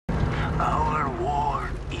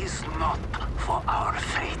is not for our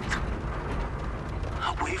fate.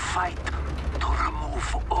 We fight to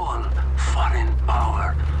remove all foreign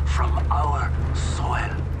power from our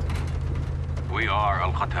soil. We are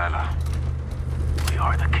Al-Qatala. We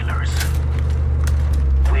are the killers.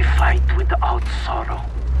 We fight without sorrow.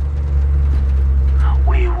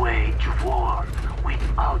 We wage war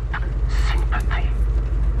without sympathy.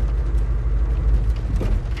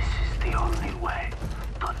 This is the only way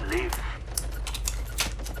to live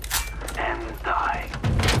and die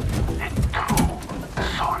a true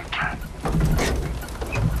soldier.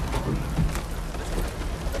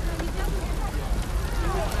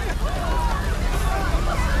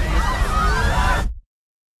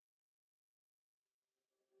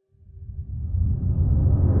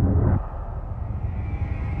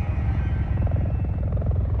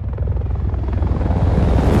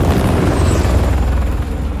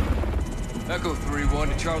 Echo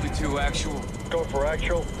 3-1 to Charlie 2 actual. Going for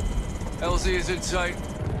actual. LZ is in sight.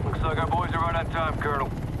 Looks like our boys are right on time,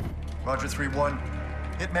 Colonel. Roger 3-1.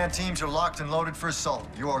 Hitman teams are locked and loaded for assault.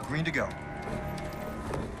 You are green to go.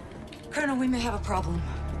 Colonel, we may have a problem.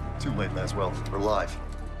 Too late, Laswell. We're live.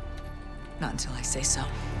 Not until I say so.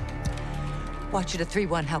 Watch it at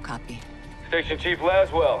 3-1, how copy? Station Chief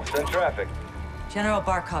Laswell, send traffic. General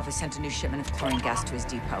Barkov has sent a new shipment of chlorine gas to his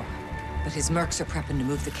depot. But his mercs are prepping to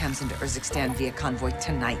move the chems into Urzikstan via convoy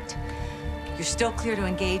tonight. You're still clear to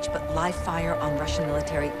engage, but live fire on Russian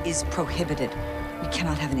military is prohibited. We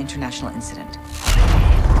cannot have an international incident.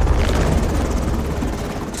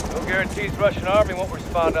 No guarantees Russian army won't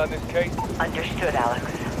respond on this case. Understood, Alex.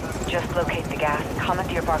 Just locate the gas,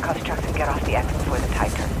 commandeer Barkov's trucks, and get off the X before the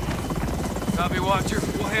tide turns. Copy, Watcher.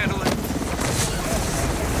 We'll handle it.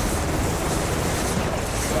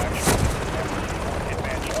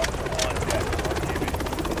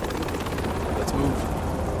 Let's move.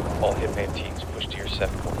 All Hitman teams push to your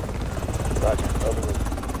 7-1. Roger, over.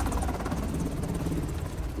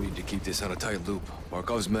 We need to keep this on a tight loop.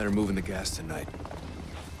 Barkov's men are moving the gas tonight.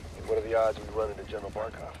 And what are the odds we run into General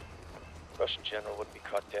Barkov? Russian general wouldn't be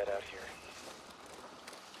caught dead out here.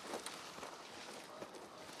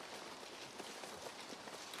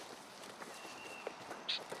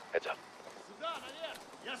 Psst, heads up.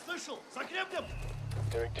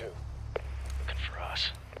 Hearing two. Looking for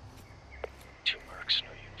us. 2 mercs,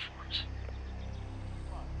 no uniforms.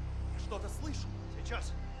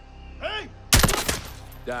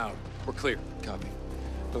 Down. We're clear. Copy.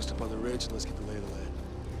 Post up on the ridge and let's get the lay of the land.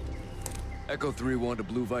 Echo 3-1 to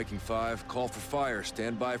Blue Viking 5. Call for fire.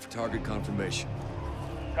 Stand by for target confirmation.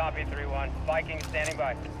 Copy 3-1. Viking standing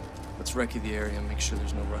by. Let's recce the area and make sure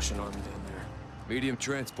there's no Russian army down there. Medium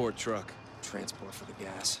transport truck. Transport for the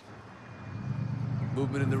gas.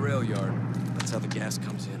 Movement in the rail yard. That's how the gas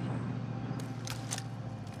comes in.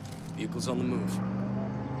 Vehicles on the move.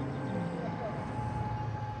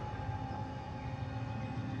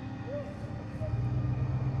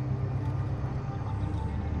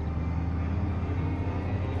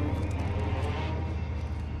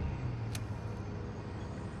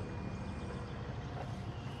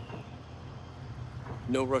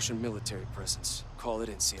 No Russian military presence. Call it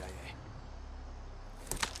in, CIA.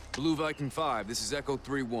 Blue Viking 5, this is Echo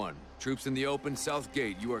 3-1. Troops in the open, south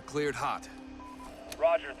gate. You are cleared hot.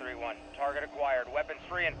 Roger 3-1. Target acquired. Weapons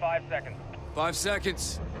free in 5 seconds. 5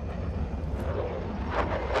 seconds.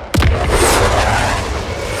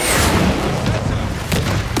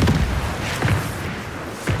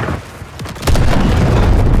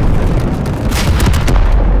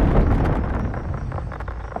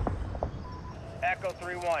 Echo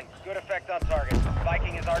 3-1. Good effect on target.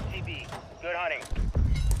 Viking is RTB. Good hunting.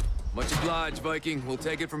 Much obliged, Viking. We'll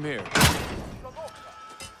take it from here.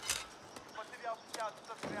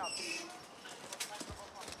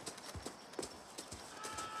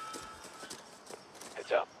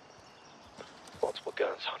 Heads up. Multiple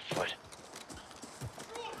guns on foot.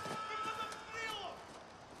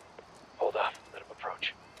 Hold off. Let him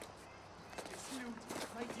approach.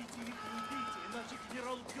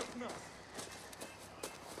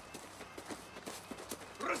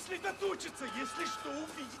 Рассредоточиться! Если что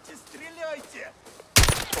увидите, стреляйте!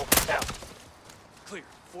 Smoke down. Clear.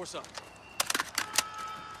 Force up.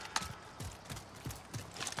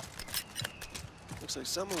 Looks like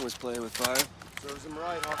someone was playing with fire. Serves him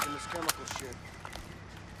right, hawking this chemical shit.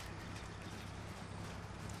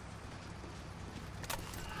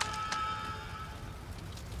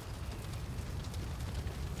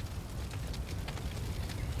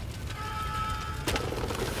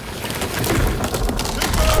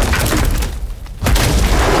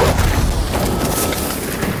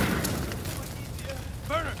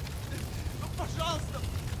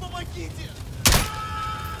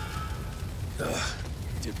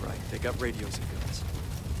 Did right. They got radios and guns.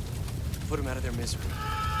 Put them out of their misery.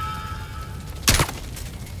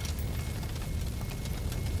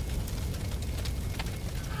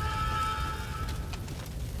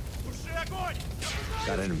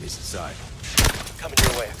 Got enemies inside. Coming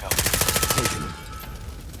your way, Echo. Taking them.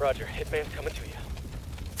 Roger, Hitman's coming to you.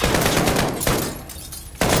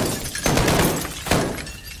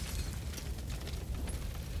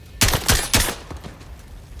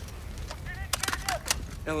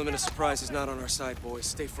 Element of surprise is not on our side, boys.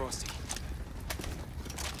 Stay frosty.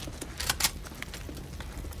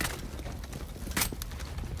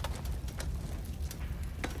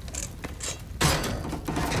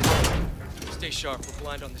 Stay sharp. We're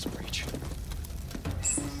blind on this breach.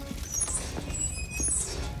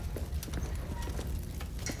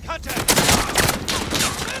 Contact!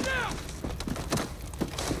 Stand down!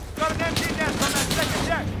 Got an empty nest on that second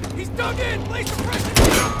deck! He's dug in! Lay suppression!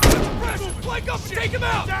 Suppression! Flank up and take him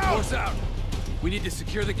out! Down! Force out. We need to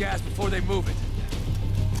secure the gas before they move it.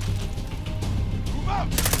 Move out!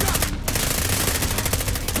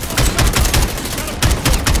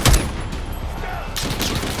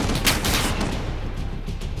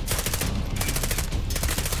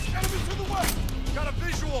 Enemy to the west! Got a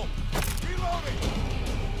visual! Reloading!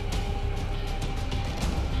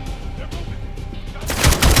 They're moving!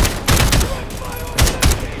 Fire on the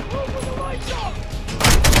enemy! Move with the lights up!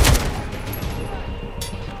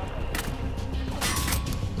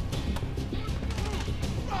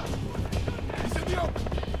 He's in the open!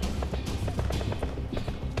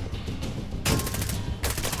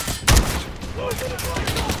 Close with the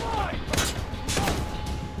lights offline!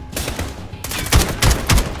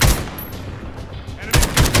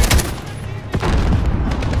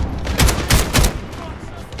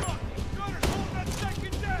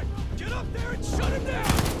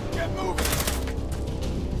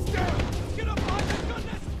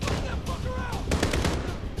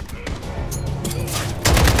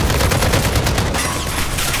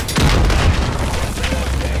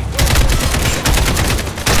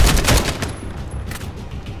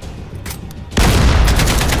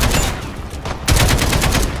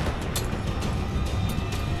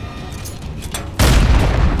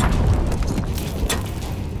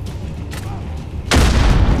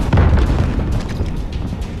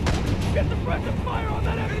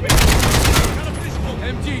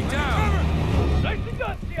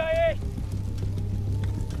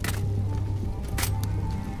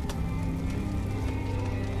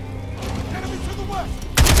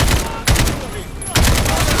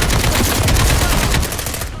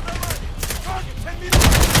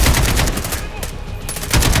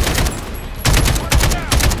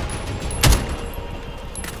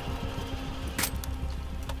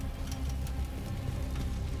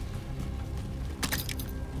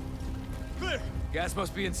 Gas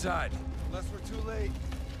must be inside. Unless we're too late.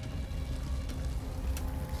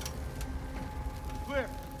 Clear!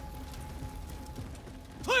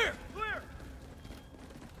 Clear! Clear!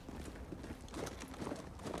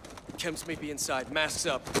 Chems may be inside. Masks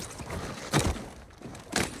up.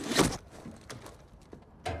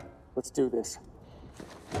 Let's do this.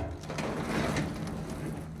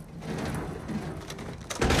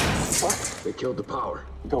 What? They killed the power.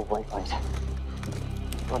 Go white light.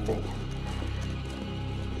 On me.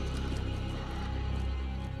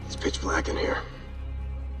 It's pitch black in here.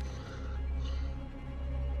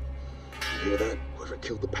 You hear that? Whoever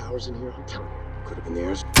killed the powers in here, I'm telling you, could have been the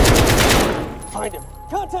heirs. Find him!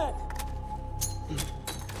 Contact!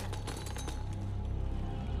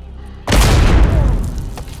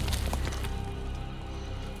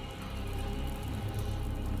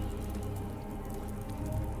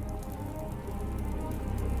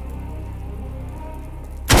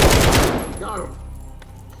 Got him!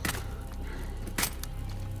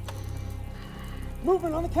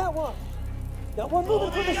 Moving on the catwalk! Got one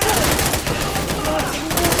moving from the center!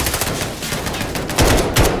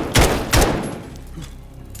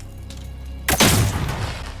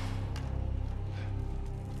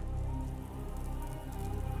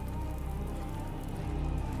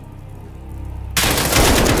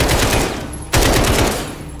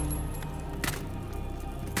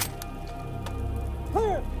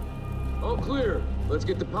 Clear! All clear. Let's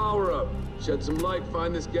get the power up. Shed some light,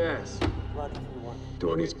 find this gas. Roger, everyone.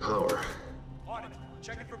 Door needs power. On it.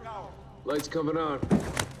 Checking for power. Lights coming on.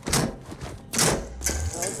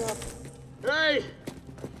 Eyes up. Hey!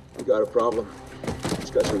 We got a problem.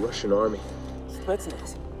 These guys are Russian army.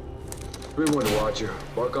 Spetsnaz. 3-1 to Watcher.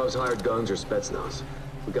 Barkov's hired guns or Spetsnaz.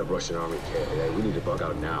 We got Russian army KIA. We need to bug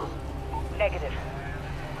out now. Negative.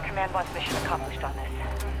 Command wants mission accomplished on this.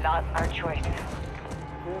 Not our choice.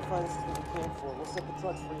 Verify this is what we came for. We'll set the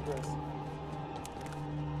trucks for you guys.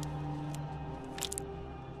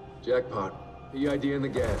 Jackpot. EID in the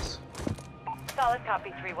gas. Solid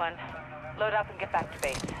copy, 3-1. Load up and get back to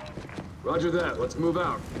base. Roger that. Let's move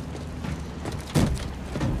out.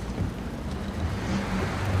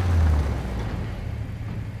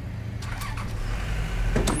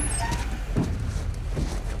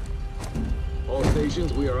 All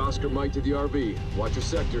stations, we are Oscar Mike to the RV. Watch your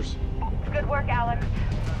sectors. Good work, Alex.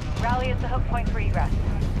 Rally is the hook point for egress.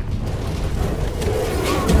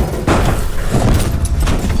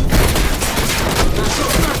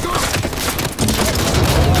 Back off!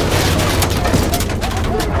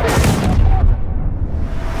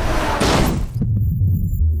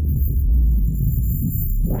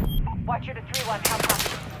 Watcher to 3-1, how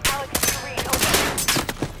copy? Alex, to read,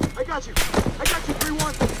 over. I got you,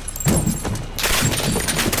 3-1.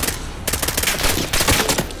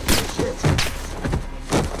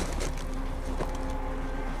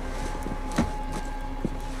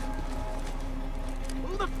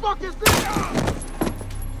 Who the fuck is this?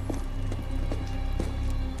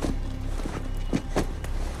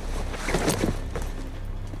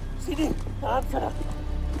 Sini, tahan sana.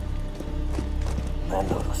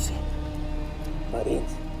 Manurusi.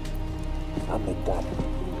 Marines, Amitan.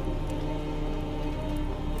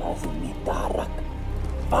 Tasmitarak.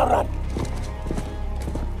 Barat.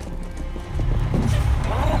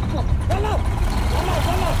 Barat ko. Dalam.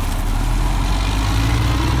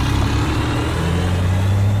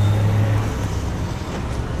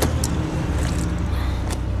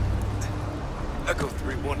 Echo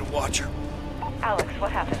 3-1 to Watcher. Alex,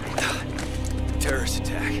 what happened? Terrorist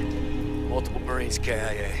attack. Multiple Marines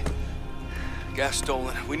KIA. Gas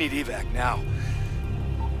stolen. We need evac now.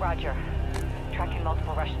 Roger. Tracking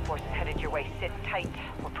multiple Russian forces headed your way. Sit tight.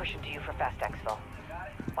 We're pushing to you for fast exfil.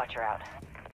 Watcher out.